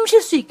제발 숨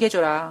쉴 수 있게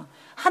해줘라.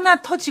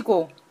 하나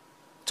터지고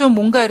좀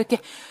뭔가 이렇게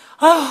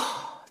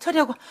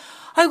처리하고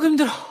아이고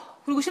힘들어.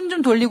 그리고 힘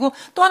좀 돌리고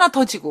또 하나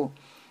터지고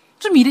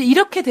좀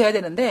이렇게 돼야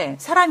되는데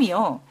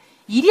사람이요.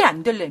 일이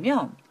안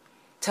되려면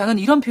저는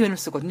이런 표현을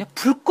쓰거든요.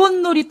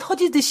 불꽃놀이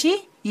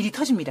터지듯이 일이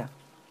터집니다.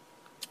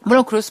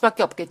 물론 그럴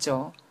수밖에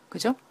없겠죠.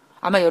 그죠?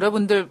 아마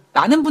여러분들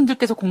많은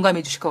분들께서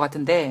공감해 주실 것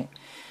같은데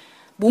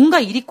뭔가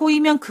일이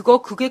꼬이면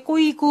그게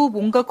꼬이고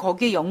뭔가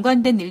거기에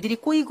연관된 일들이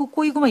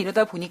꼬이고 막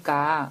이러다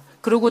보니까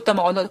그러고 또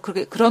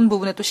그런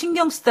부분에 또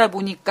신경 쓰다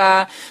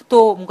보니까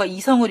또 뭔가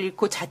이성을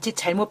잃고 자칫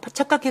잘못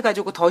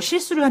착각해가지고 더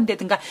실수를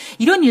한다든가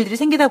이런 일들이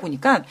생기다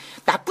보니까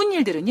나쁜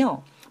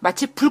일들은요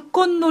마치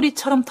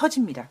불꽃놀이처럼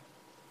터집니다.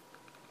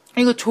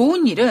 이거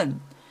좋은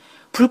일은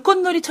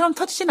불꽃놀이처럼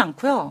터지진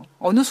않고요.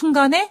 어느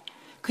순간에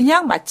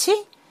그냥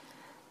마치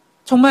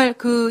정말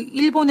그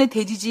일본의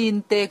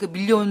대지진 때 그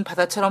밀려온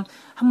바다처럼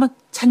한번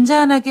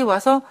잔잔하게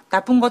와서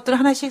나쁜 것들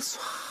하나씩 싹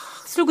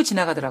쓸고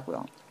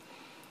지나가더라고요.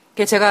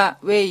 제가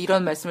왜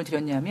이런 말씀을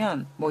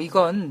드렸냐면 뭐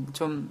이건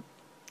좀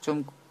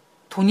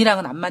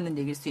돈이랑은 안 맞는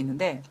얘기일 수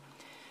있는데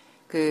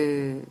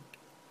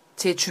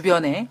제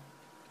주변에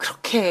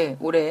그렇게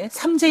오래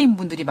삼재인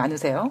분들이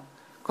많으세요.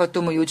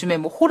 그것도 뭐 요즘에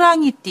뭐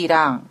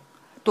호랑이띠랑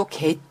또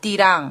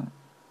개띠랑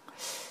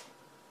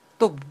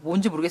또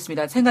뭔지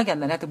모르겠습니다. 생각이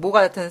안 나네. 하여튼 뭐가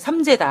같은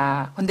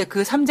삼재다. 근데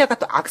그 삼재가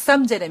또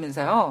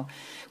악삼재라면서요.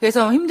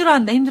 그래서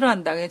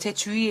힘들어한다. 제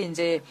주위에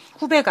이제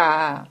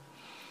후배가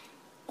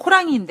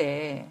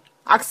호랑이인데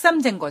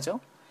악삼재인 거죠.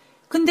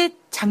 근데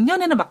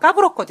작년에는 막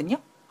까불었거든요.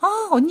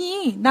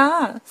 언니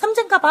나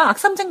삼재인가 봐.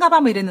 악삼재인가 봐.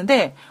 뭐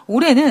이랬는데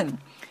올해는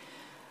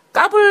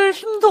까불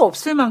힘도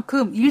없을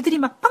만큼 일들이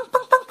막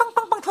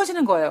빵빵빵빵빵빵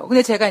터지는 거예요.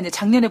 근데 제가 이제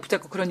작년에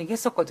붙잡고 그런 얘기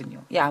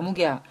했었거든요. 야,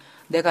 아무개야.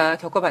 내가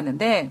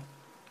겪어봤는데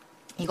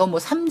이건 뭐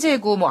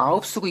삼재고 뭐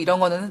아홉수고 이런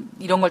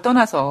걸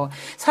떠나서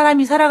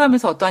사람이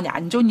살아가면서 어떠한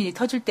안 좋은 일이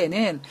터질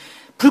때는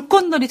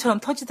불꽃놀이처럼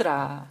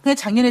터지더라. 근데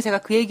작년에 제가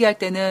그 얘기할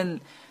때는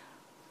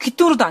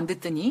귓도로도 안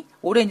듣더니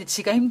올해 이제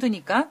지가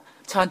힘드니까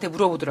저한테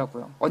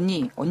물어보더라고요.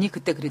 언니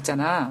그때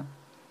그랬잖아.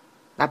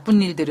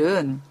 나쁜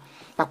일들은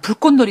막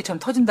불꽃놀이처럼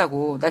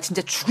터진다고. 나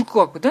진짜 죽을 것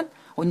같거든?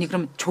 언니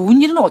그럼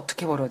좋은 일은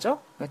어떻게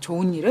벌어져? 그러니까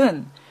좋은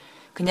일은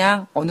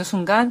그냥 어느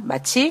순간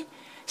마치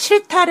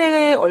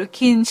실타래에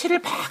얽힌 실을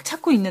팍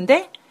찾고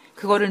있는데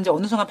그거를 이제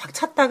어느 순간 팍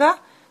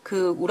찾다가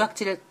그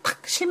오락지를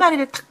탁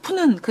실마리를 탁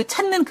푸는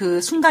찾는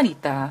그 순간이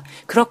있다.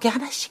 그렇게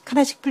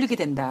하나씩 풀리게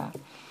된다.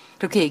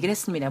 그렇게 얘기를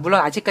했습니다.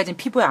 물론 아직까지는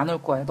피부에 안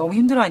올 거예요. 너무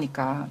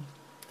힘들어하니까.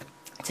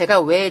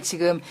 제가 왜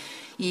지금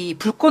이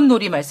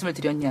불꽃놀이 말씀을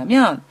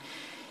드렸냐면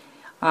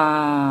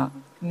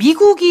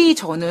미국이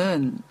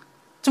저는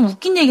좀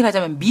웃긴 얘기를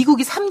하자면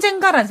미국이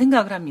삼재인가라는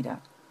생각을 합니다.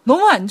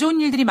 너무 안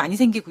좋은 일들이 많이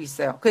생기고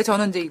있어요. 그래서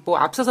저는 이제 뭐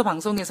앞서서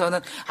방송에서는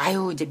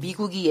이제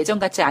미국이 예전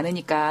같지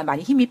않으니까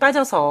많이 힘이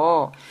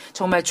빠져서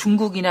정말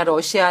중국이나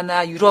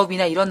러시아나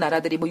유럽이나 이런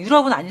나라들이 뭐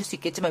유럽은 아닐 수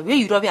있겠지만 왜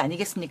유럽이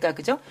아니겠습니까?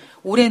 그죠?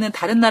 올해는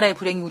다른 나라의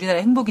불행이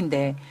우리나라의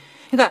행복인데.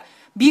 그러니까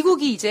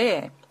미국이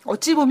이제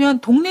어찌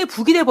보면 동네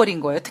북이 돼버린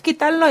거예요. 특히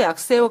달러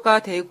약세가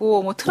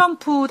되고 뭐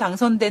트럼프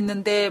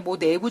당선됐는데 뭐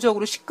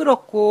내부적으로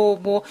시끄럽고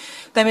뭐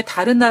그다음에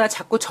다른 나라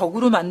자꾸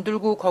적으로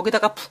만들고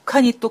거기다가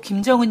북한이 또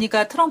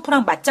김정은이가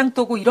트럼프랑 맞짱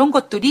뜨고 이런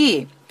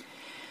것들이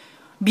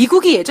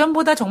미국이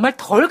예전보다 정말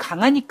덜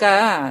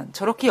강하니까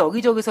저렇게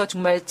여기저기서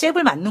정말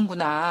잽을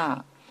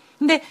맞는구나.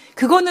 근데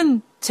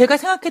그거는 제가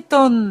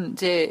생각했던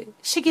이제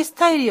시기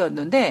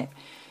스타일이었는데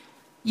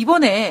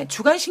이번에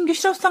주간 신규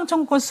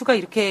실업수당 건수가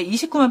이렇게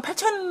 29만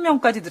 8천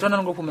명까지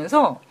늘어나는 걸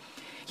보면서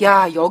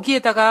야,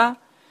 여기에다가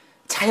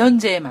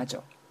자연재해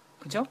맞아.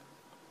 그죠?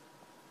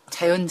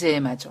 자연재해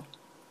맞아.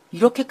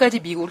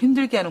 이렇게까지 미국을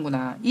힘들게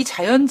하는구나. 이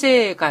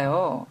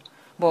자연재해가요.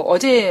 뭐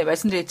어제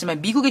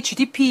말씀드렸지만 미국의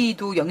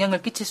GDP도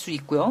영향을 끼칠 수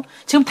있고요.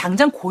 지금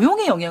당장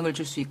고용에 영향을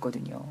줄 수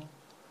있거든요.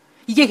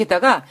 이게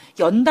게다가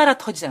연달아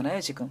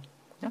터지잖아요, 지금.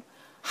 그죠?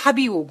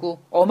 합의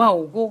오고 어마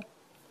오고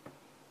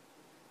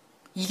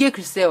이게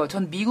글쎄요.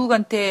 전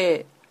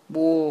미국한테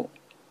뭐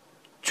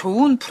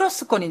좋은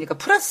플러스건이니까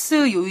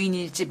플러스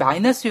요인일지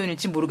마이너스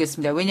요인일지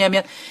모르겠습니다.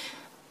 왜냐하면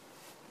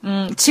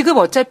지금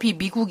어차피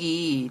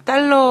미국이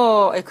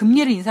달러의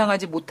금리를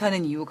인상하지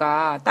못하는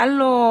이유가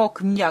달러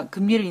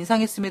금리를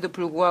인상했음에도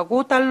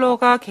불구하고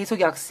달러가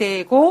계속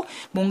약세고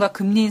뭔가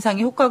금리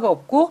인상에 효과가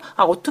없고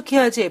어떻게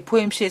해야지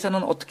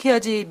FOMC에서는 어떻게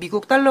해야지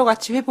미국 달러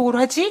가치 회복을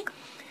하지?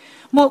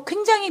 뭐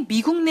굉장히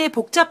미국 내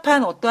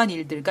복잡한 어떠한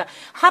일들, 그러니까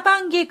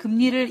하반기에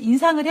금리를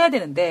인상을 해야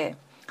되는데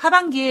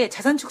하반기에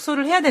자산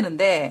축소를 해야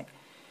되는데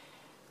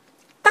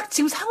딱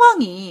지금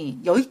상황이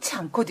여의치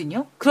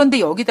않거든요. 그런데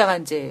여기다가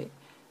이제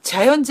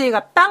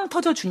자연재해가 빵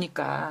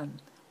터져주니까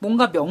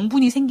뭔가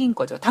명분이 생긴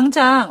거죠.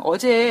 당장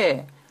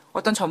어제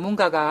어떤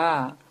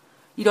전문가가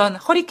이런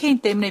허리케인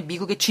때문에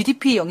미국의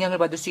GDP에 영향을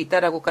받을 수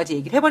있다라고까지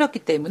얘기를 해버렸기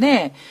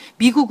때문에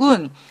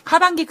미국은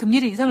하반기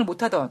금리를 인상을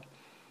못하던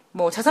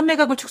뭐 자산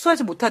매각을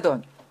축소하지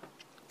못하던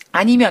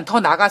아니면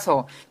더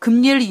나가서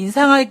금리를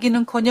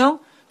인상하기는커녕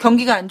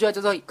경기가 안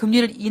좋아져서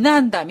금리를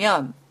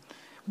인하한다면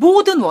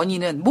모든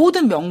원인은,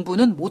 모든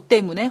명분은 뭐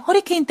때문에?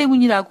 허리케인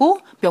때문이라고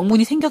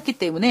명분이 생겼기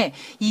때문에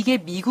이게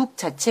미국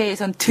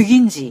자체에선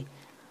득인지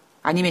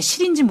아니면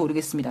실인지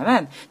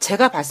모르겠습니다만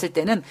제가 봤을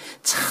때는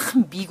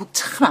참 미국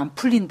참 안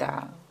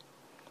풀린다.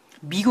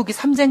 미국이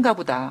삼재인가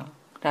보다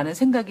라는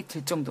생각이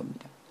들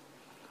정도입니다.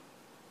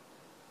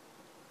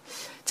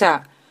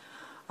 자,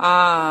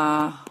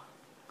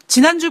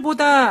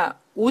 지난주보다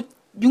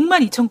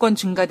 6만 2천 건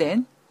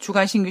증가된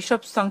주간 신규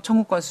실업수당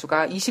청구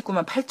건수가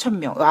 29만 8천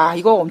명. 와,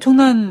 이거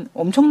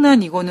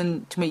엄청난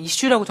이거는 정말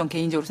이슈라고 전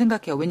개인적으로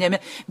생각해요. 왜냐하면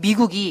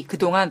미국이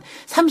그동안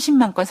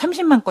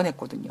 30만 건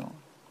했거든요.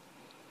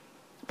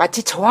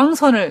 마치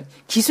저항선을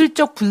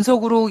기술적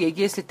분석으로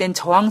얘기했을 땐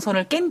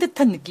저항선을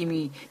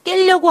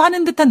깨려고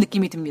하는 듯한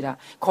느낌이 듭니다.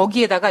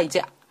 거기에다가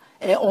이제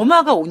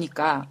엄화가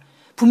오니까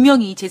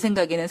분명히 제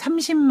생각에는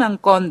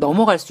 30만 건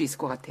넘어갈 수 있을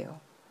것 같아요.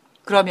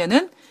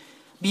 그러면은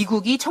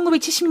미국이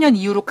 1970년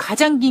이후로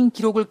가장 긴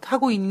기록을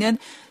하고 있는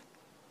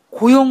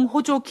고용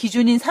호조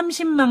기준인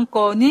 30만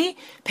건이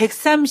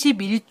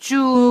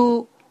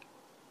 132주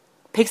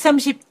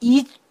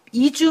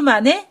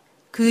만에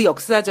그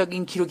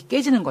역사적인 기록이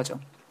깨지는 거죠.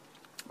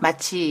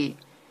 마치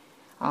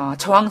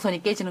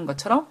저항선이 깨지는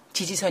것처럼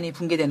지지선이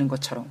붕괴되는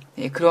것처럼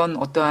그런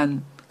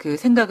어떠한 그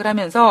생각을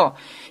하면서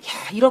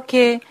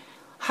이렇게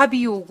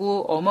합의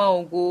오고 엄화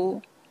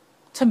오고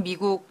참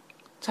미국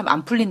참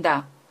안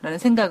풀린다. 라는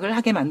생각을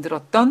하게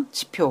만들었던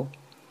지표.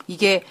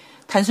 이게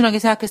단순하게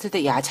생각했을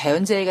때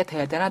자연재해가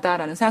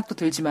대단하다라는 생각도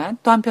들지만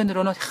또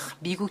한편으로는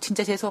미국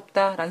진짜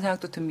재수없다라는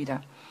생각도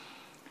듭니다.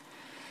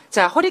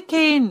 자,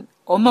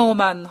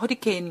 어마어마한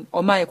허리케인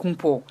어마의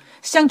공포.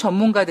 시장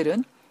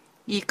전문가들은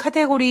이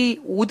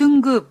카테고리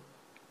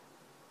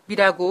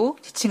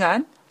 5등급이라고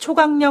지칭한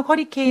초강력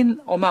허리케인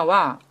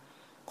어마와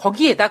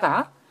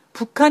거기에다가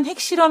북한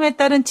핵실험에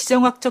따른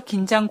지정학적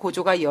긴장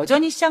고조가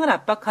여전히 시장을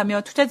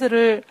압박하며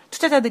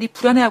투자자들이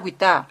불안해하고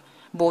있다.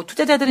 뭐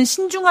투자자들은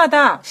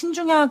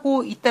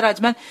신중하고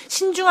있다라지만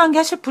신중한 게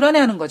사실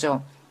불안해하는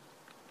거죠.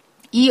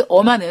 이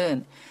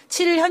어마는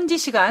 7일 현지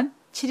시간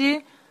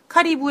 7일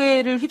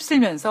카리브해를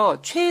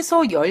휩쓸면서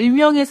최소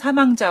 10명의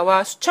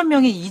사망자와 수천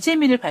명의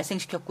이재민을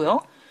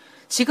발생시켰고요.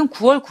 지금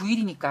 9월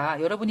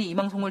 9일이니까 여러분이 이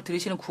방송을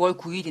들으시는 9월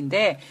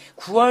 9일인데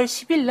 9월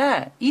 10일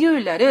날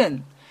일요일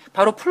날은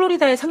바로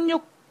플로리다의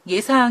상륙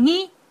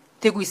예상이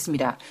되고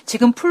있습니다.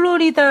 지금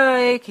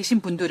플로리다에 계신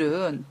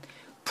분들은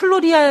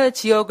플로리다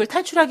지역을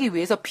탈출하기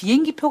위해서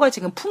비행기표가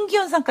지금 품귀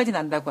현상까지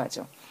난다고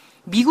하죠.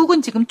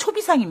 미국은 지금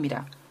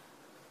초비상입니다.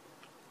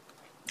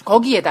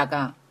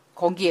 거기에다가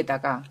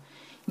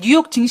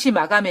뉴욕 증시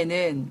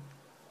마감에는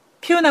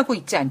표현하고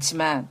있지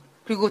않지만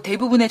그리고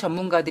대부분의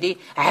전문가들이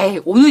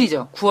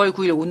오늘이죠. 9월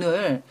 9일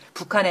오늘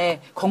북한의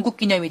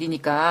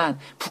건국기념일이니까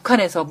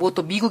북한에서 뭐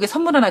또 미국에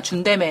선물 하나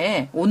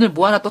준다며 오늘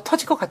뭐 하나 또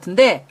터질 것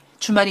같은데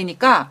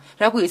주말이니까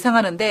라고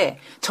예상하는데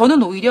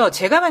저는 오히려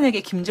제가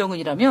만약에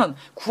김정은이라면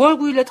 9월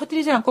 9일에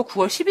터뜨리지 않고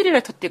 9월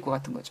 11일에 터뜨릴 것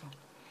같은 거죠.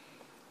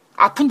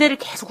 아픈 데를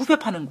계속 후벼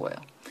파는 거예요.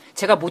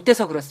 제가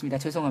못돼서 그렇습니다.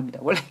 죄송합니다.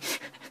 원래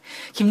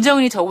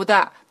김정은이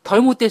저보다 덜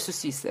못됐을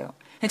수 있어요.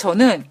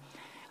 저는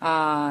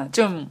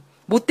좀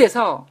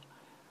못돼서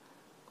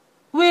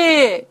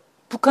왜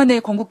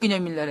북한의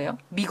건국기념일 날에요?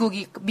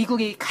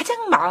 미국이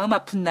가장 마음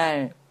아픈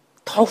날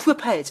더 후벼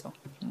파야죠.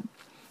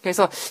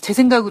 그래서 제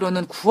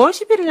생각으로는 9월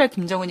 11일 날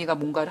김정은이가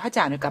뭔가를 하지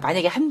않을까.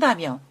 만약에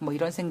한다면 뭐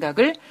이런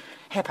생각을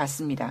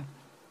해봤습니다.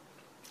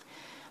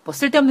 뭐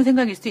쓸데없는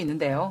생각일 수도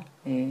있는데요.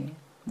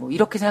 뭐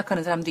이렇게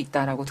생각하는 사람도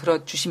있다라고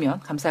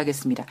들어주시면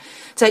감사하겠습니다.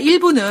 자,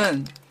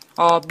 1부는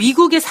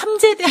미국의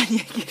삼재에 대한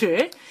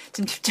얘기를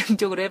좀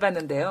집중적으로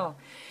해봤는데요.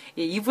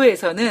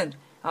 2부에서는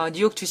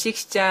뉴욕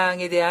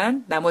주식시장에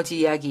대한 나머지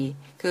이야기,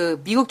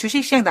 미국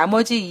주식시장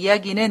나머지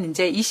이야기는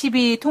이제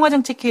 22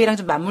 통화정책회의랑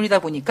좀 맞물리다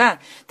보니까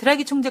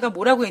드라기 총재가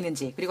뭐라고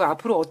했는지, 그리고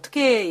앞으로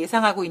어떻게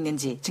예상하고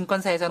있는지,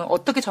 증권사에서는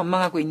어떻게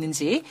전망하고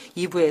있는지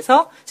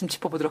 2부에서 좀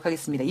짚어보도록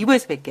하겠습니다.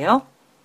 2부에서 뵐게요.